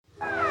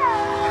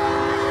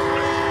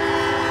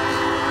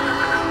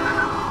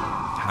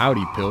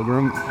Howdy,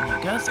 Pilgrim.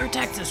 You go through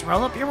Texas,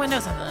 roll up your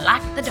windows, and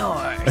lock the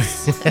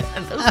doors.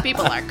 Those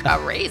people are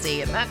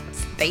crazy in that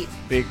state.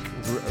 Big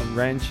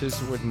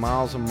ranches with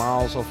miles and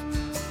miles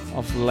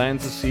of land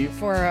to see.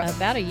 For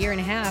about a year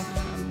and a half,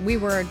 we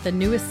were the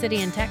newest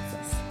city in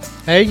Texas.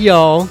 Hey,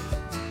 y'all.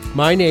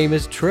 My name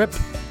is Trip,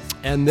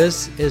 and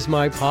this is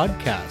my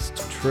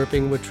podcast,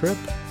 Tripping with Trip.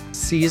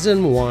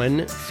 Season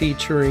 1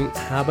 featuring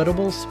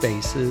habitable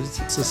spaces,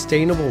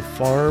 sustainable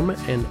farm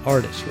and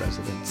artist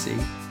residency.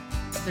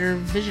 They're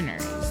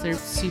visionaries. They're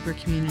super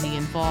community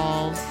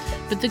involved,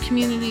 but the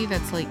community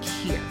that's like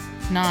here,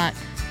 not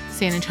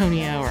San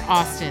Antonio or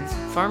Austin.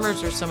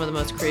 Farmers are some of the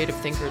most creative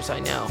thinkers I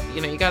know.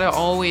 You know, you got to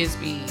always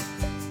be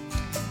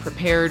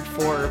prepared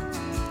for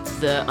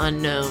the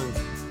unknown.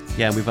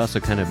 Yeah, we've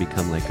also kind of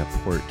become like a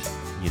port,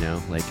 you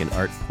know, like an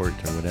art port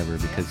or whatever,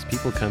 because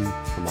people come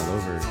from all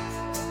over.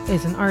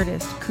 As an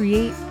artist,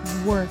 create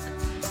work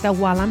that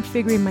while I'm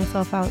figuring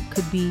myself out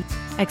could be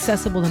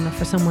accessible enough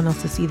for someone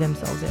else to see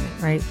themselves in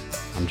it, right?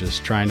 I'm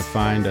just trying to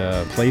find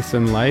a place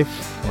in life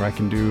where I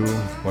can do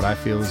what I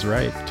feel is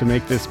right to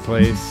make this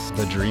place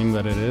the dream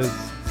that it is.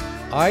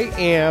 I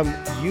am,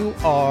 you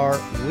are,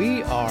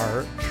 we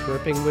are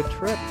Tripping with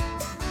Trip.